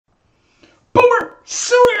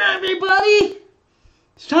So everybody,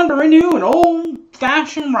 it's time to renew an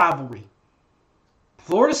old-fashioned rivalry.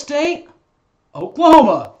 Florida State,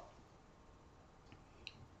 Oklahoma.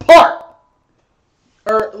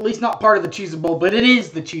 Or at least not part of the Cheeze-It Bowl, but it is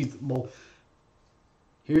the Cheeze-It Bowl.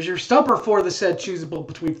 Here's your stumper for the said Cheeze-It Bowl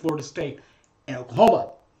between Florida State and Oklahoma.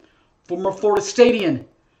 Former Florida Statian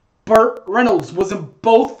Burt Reynolds was in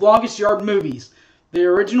both Longest Yard movies, the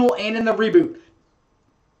original and in the reboot.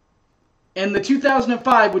 In the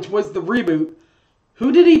 2005, which was the reboot,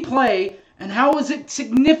 who did he play and how was it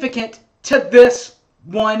significant to this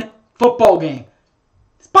one football game?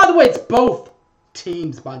 By the way, it's both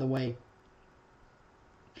teams, by the way.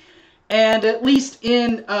 And at least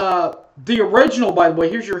in the original, by the way,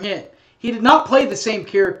 here's your hint. He did not play the same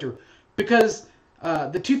character because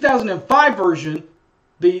the 2005 version,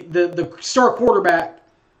 the star quarterback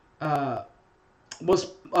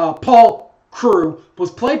was Paul Crew,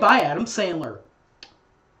 was played by Adam Sandler.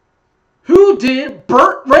 Who did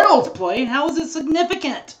Burt Reynolds play and how is it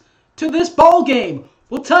significant to this ball game?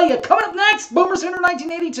 We'll tell you coming up next, Boomer Center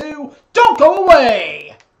 1982. Don't go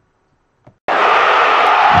away!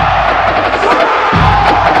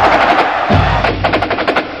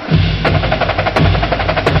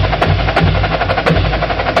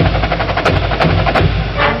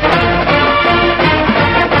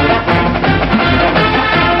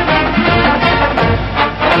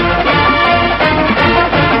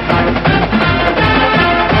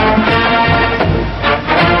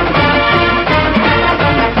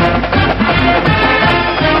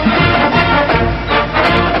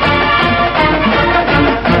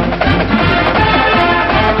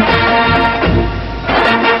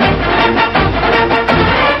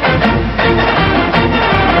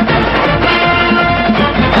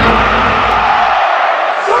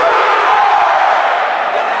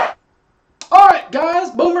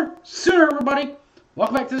 Everybody,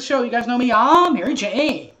 welcome back to the show. You guys know me. I'm Harry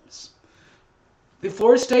James. The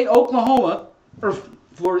Florida State, Oklahoma, or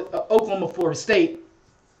Florida State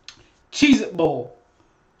Cheeze-It Bowl.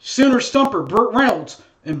 Sooner stumper Burt Reynolds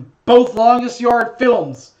in both Longest Yard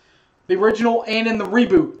films, the original and in the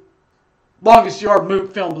reboot. Longest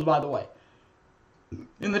Yard films, by the way.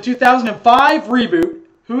 In the 2005 reboot,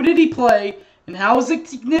 who did he play and how is it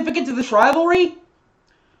significant to this rivalry?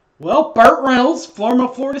 Well, Burt Reynolds, former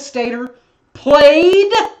Florida Stater,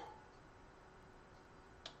 played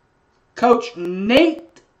Coach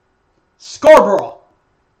Nate Scarborough.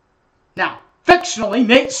 Now, fictionally,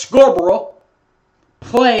 Nate Scarborough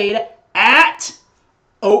played at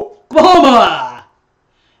Oklahoma.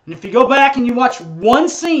 And if you go back and you watch one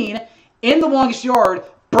scene in The Longest Yard,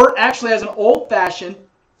 Burt actually has an old-fashioned,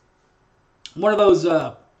 one of those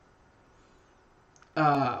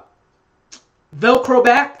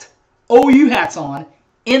Velcro-backed OU hats on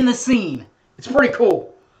in the scene. It's pretty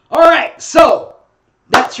cool. Alright, so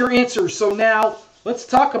that's your answer. So now let's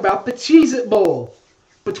talk about the Cheeze-It Bowl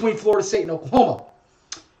between Florida State and Oklahoma.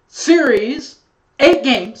 Series, 8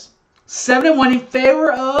 games, 7-1 in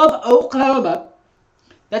favor of Oklahoma.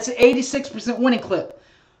 That's an 86% winning clip.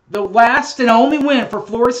 The last and only win for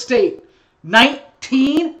Florida State,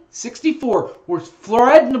 1964, was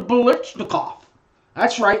Fred Biletnikoff.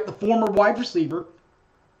 That's right, the former wide receiver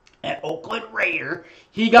at Oakland Raider.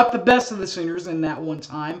 He got the best of the Sooners in that one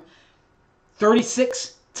time,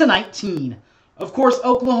 36-19. Of course,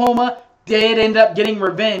 Oklahoma did end up getting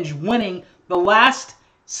revenge, winning the last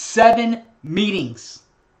 7 meetings,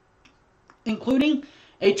 including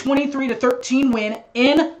a 23-13 win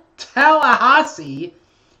in Tallahassee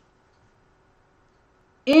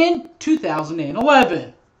in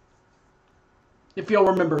 2011. If you'll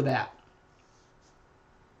remember that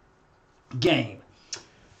game.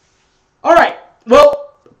 All right,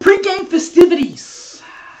 well, pre-game festivities.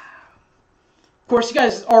 Of course, you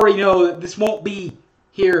guys already know that this won't be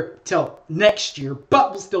here till next year,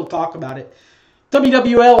 but we'll still talk about it.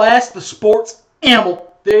 WWLS, the sports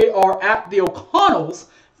animal, they are at the O'Connells.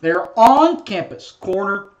 They're on campus,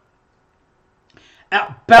 corner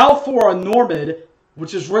at Balfour and Normand,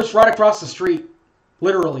 which is right across the street,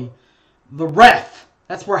 literally. The Ref,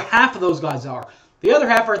 that's where half of those guys are. The other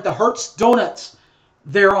half are at the Hertz Donuts.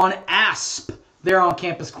 They're on Asp. They're on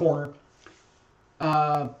campus corner.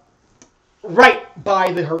 Right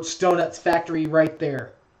by the Hertz Donuts factory right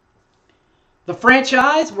there. The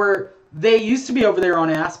franchise, where they used to be over there on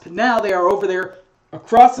Asp, now they are over there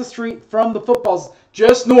across the street from the footballs,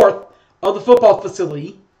 just north of the football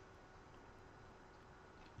facility.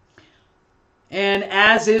 And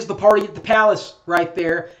as is the party at the Palace right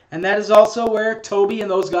there. And that is also where Toby and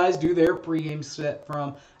those guys do their pregame set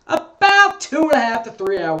from about 2.5 to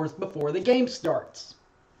 3 hours before the game starts.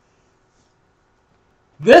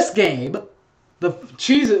 This game, the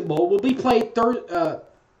Cheeze-It Bowl, will be played Thursday,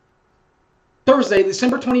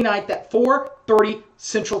 December 29th at 4:30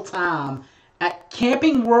 Central Time at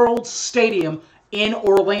Camping World Stadium in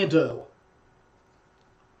Orlando.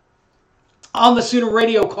 On the Sooner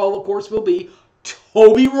radio call, of course, will be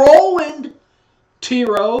Toby Rowland.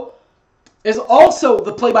 T-Row is also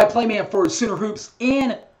the play-by-play man for Sooner Hoops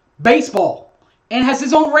and baseball, and has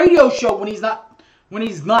his own radio show when he's not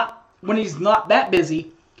that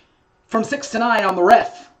busy, from 6 to 9 on the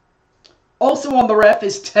Ref. Also on the Ref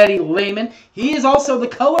is Teddy Lehman. He is also the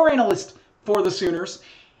color analyst for the Sooners,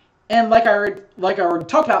 and like I already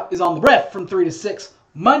talked about, is on the Ref from 3 to 6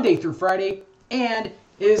 Monday through Friday, and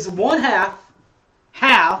is one half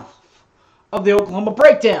of the Oklahoma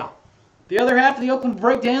Breakdown. The other half of the Oklahoma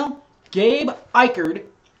Breakdown, Gabe Eichard,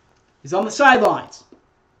 is on the sidelines.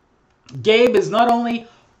 Gabe is not only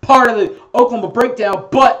part of the Oklahoma Breakdown,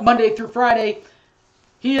 but Monday through Friday,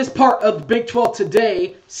 he is part of the Big 12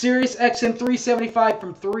 Today, Sirius XM 375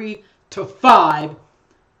 from 3 to 5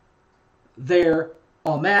 there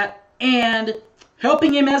on that. And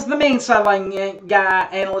helping him as the main sideline guy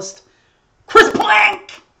analyst, Chris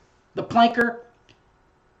Plank. The Planker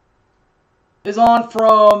is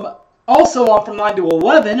also on from 9 to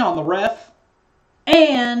 11 on the Ref,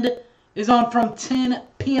 and is on from 10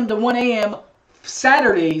 p.m. to 1 a.m.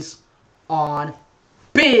 Saturdays on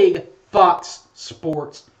Big Fox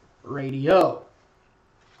Sports Radio.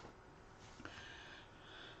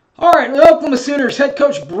 All right, the Oklahoma Sooners head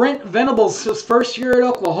coach Brent Venables, his first year at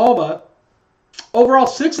Oklahoma. Overall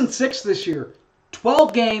 6-6 this year.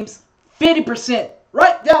 12 games, 50%,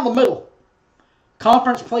 right down the middle.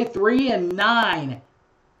 Conference play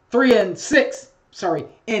 3-6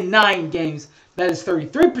 in 9 games. That is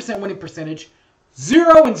 33% winning percentage.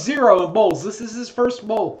 0-0 in bowls. This is his first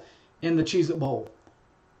bowl in the Cheez-It Bowl.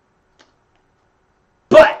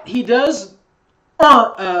 But he does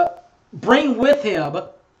bring with him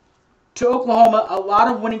to Oklahoma a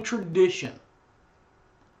lot of winning tradition.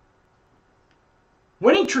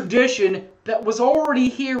 Winning tradition that was already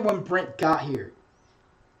here when Brent got here,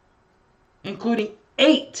 including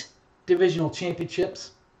 8 divisional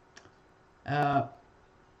championships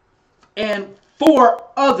and 4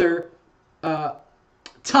 other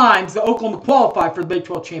times the Oklahoma qualified for the Big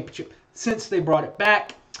 12 championship since they brought it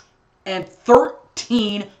back, and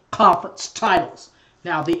 13 conference titles.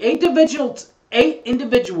 Now, the 8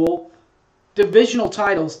 individual divisional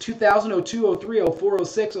titles, 2000, 02, 03, 04,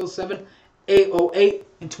 06, 07, 08,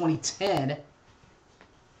 and 2010.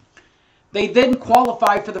 They then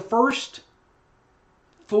qualified for the first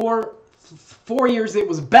 4 years it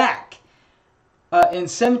was back. In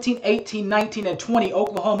 17, 18, 19, and 20,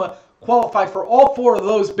 Oklahoma qualified for all 4 of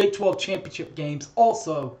those Big 12 championship games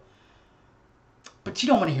also. But you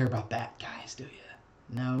don't want to hear about that, guys, do you?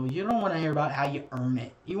 No, you don't want to hear about how you earn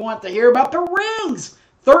it. You want to hear about the rings.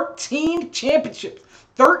 13 championships.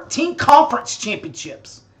 13 conference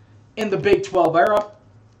championships in the Big 12 era.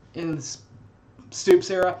 In the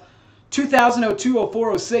Stoops era. 2000, 02,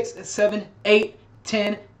 04, 06, 7, 8,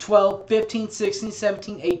 10, 12, 15, 16,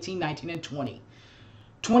 17, 18, 19, and 20.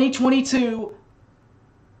 2022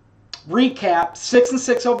 recap,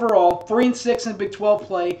 6-6 overall, 3-6 in Big 12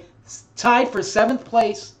 play, tied for 7th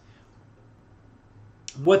place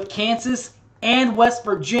with Kansas and West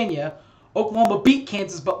Virginia. Oklahoma beat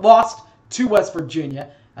Kansas but lost to West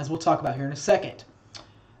Virginia, as we'll talk about here in a second.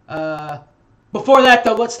 Before that,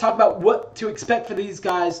 though, let's talk about what to expect for these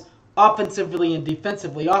guys offensively and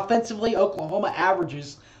defensively. Offensively, Oklahoma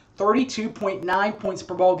averages 32.9 points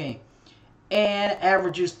per ball game and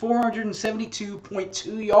averages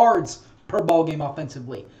 472.2 yards per ball game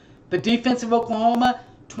offensively. The defensive Oklahoma,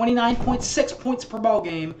 29.6 points per ball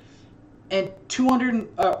game and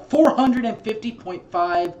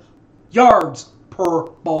 450.5 yards per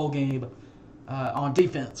ball game on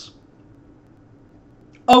defense.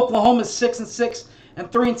 Oklahoma's 6-6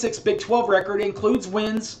 and 3-6 Big 12 record includes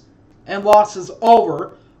wins and losses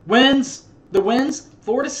over. The wins,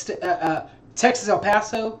 Florida State, Texas El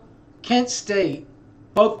Paso, Kent State,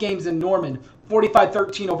 both games in Norman,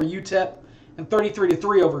 45-13 over UTEP and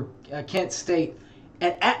 33-3 over Kent State.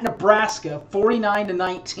 And at Nebraska,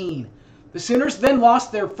 49-19. The Sooners then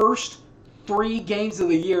lost their first 3 games of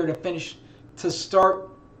the year to start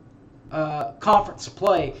conference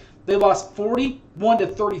play. They lost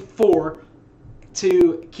 41-34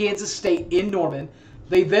 to Kansas State in Norman.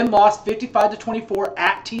 They then lost 55-24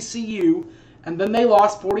 at TCU, and then they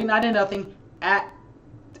lost 49-0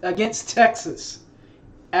 against Texas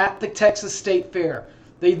at the Texas State Fair.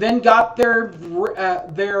 They then got their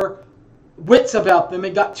wits about them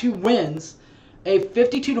and got 2 wins. A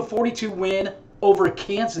 52-42 win over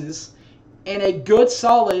Kansas, and a good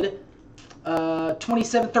solid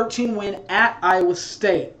 27-13 win at Iowa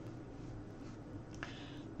State.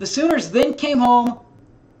 The Sooners then came home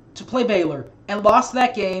to play Baylor and lost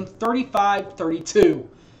that game 35-32.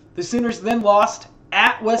 The Sooners then lost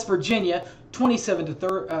at West Virginia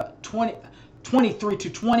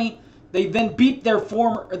 23-20. They then beat their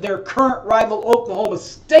current rival Oklahoma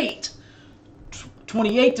State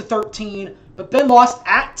 28-13, but then lost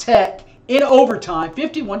at Tech in overtime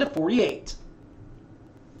 51-48.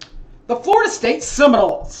 The Florida State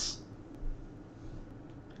Seminoles.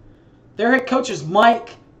 Their head coach is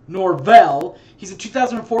Mike Norvell. He's a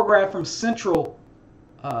 2004 grad from Central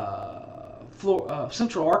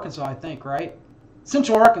Arkansas, I think, right?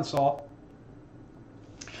 Central Arkansas.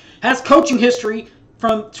 Has coaching history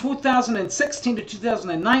from 2016 to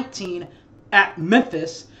 2019 at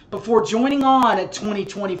Memphis before joining on at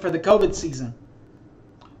 2020 for the COVID season.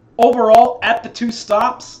 Overall, at the two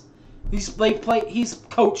stops, he's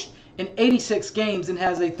coached in 86 games and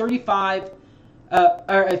has a 55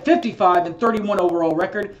 and 31 overall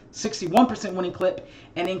record, 61% winning clip,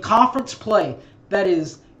 and in conference play, that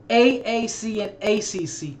is AAC and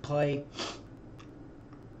ACC play,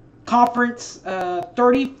 conference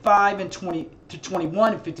 35 and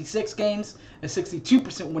 21 in 56 games, a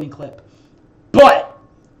 62% winning clip, but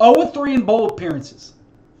 0-3 in bowl appearances.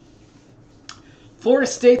 Florida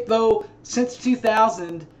State, though, since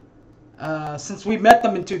 2000, since we met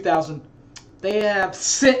them in 2000, they have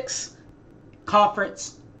 6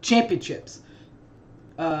 conference championships.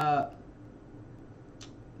 6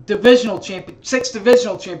 divisional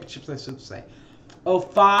championships, I should say.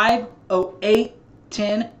 05, 08,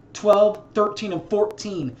 10, 12, 13, and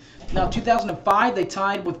 14. Now, 2005, they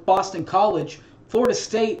tied with Boston College. Florida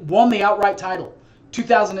State won the outright title.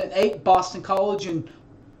 2008, Boston College and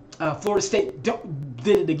Florida State did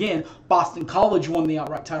it again. Boston College won the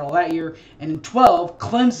outright title that year. And in 12,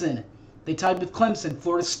 Clemson. They tied with Clemson.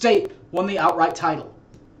 Florida State won the outright title.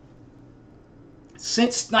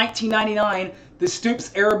 Since 1999, the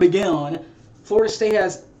Stoops era began. Florida State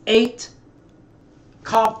has 8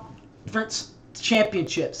 conference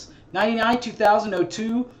championships. 99, 2000,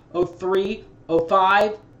 02, 03,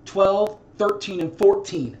 05, 12, 13, and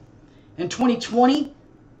 14. In 2020,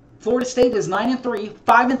 Florida State is 9-3,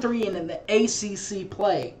 5-3 in the ACC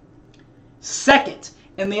play. Second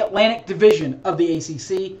in the Atlantic Division of the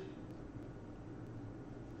ACC.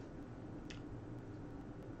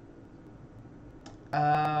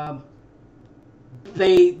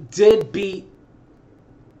 They did beat,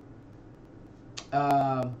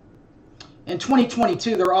 in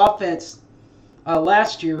 2022, their offense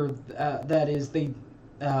last year, that is, they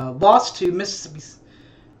lost to Mississippi.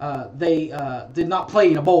 They did not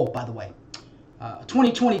play in a bowl, by the way.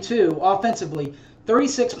 2022, offensively,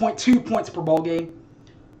 36.2 points per ball game,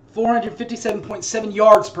 457.7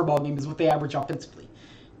 yards per ball game is what they average offensively.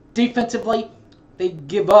 Defensively, they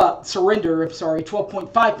surrender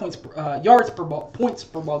 12.5 points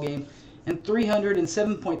per ball game, and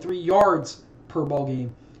 307.3 yards per ball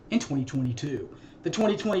game in 2022. The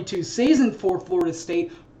 2022 season for Florida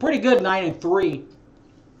State, pretty good, 9-3.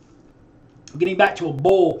 Getting back to a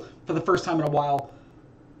bowl for the first time in a while,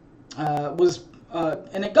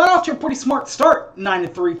 and it got off to a pretty smart start,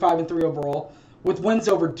 9-3, 5-3 overall, with wins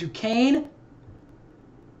over Duquesne,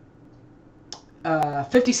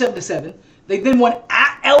 57-7. They then won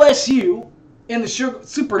at LSU in the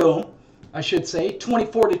Superdome, I should say,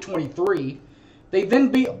 24-23. They then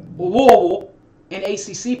beat Louisville in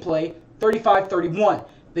ACC play, 35-31.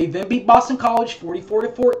 They then beat Boston College,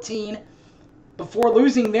 44-14. Before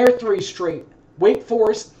losing their 3 straight. Wake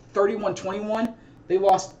Forest, 31-21. They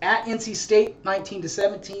lost at NC State,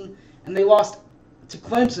 19-17. And they lost to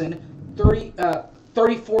Clemson,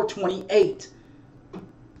 34-28.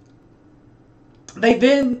 They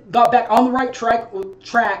then got back on the right track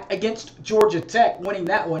against Georgia Tech, winning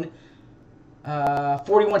that one,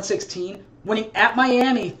 41-16. Winning at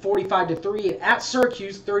Miami, 45-3. And at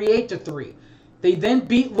Syracuse, 38-3. They then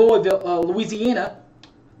beat Louisiana,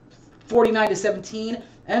 49-17,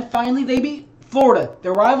 and finally they beat Florida,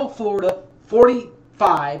 their rival Florida,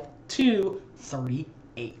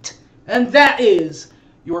 45-38. And that is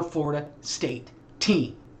your Florida State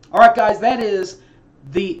team. All right, guys, that is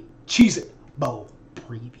the Cheeze-It Bowl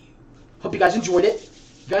preview. Hope you guys enjoyed it.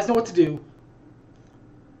 You guys know what to do.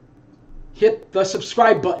 Hit the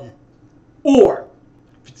subscribe button, or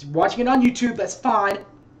if you're watching it on YouTube, that's fine.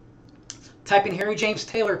 Type in Harry James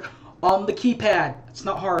Taylor on the keypad. It's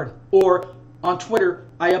not hard. Or on Twitter.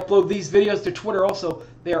 I upload these videos to Twitter also.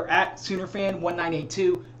 They are at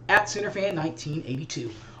SoonerFan1982, at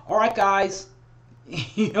SoonerFan1982. All right, guys.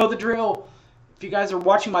 You know the drill. If you guys are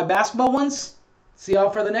watching my basketball ones, see y'all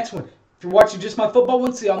for the next one. If you're watching just my football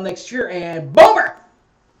ones, see y'all next year. And boomer!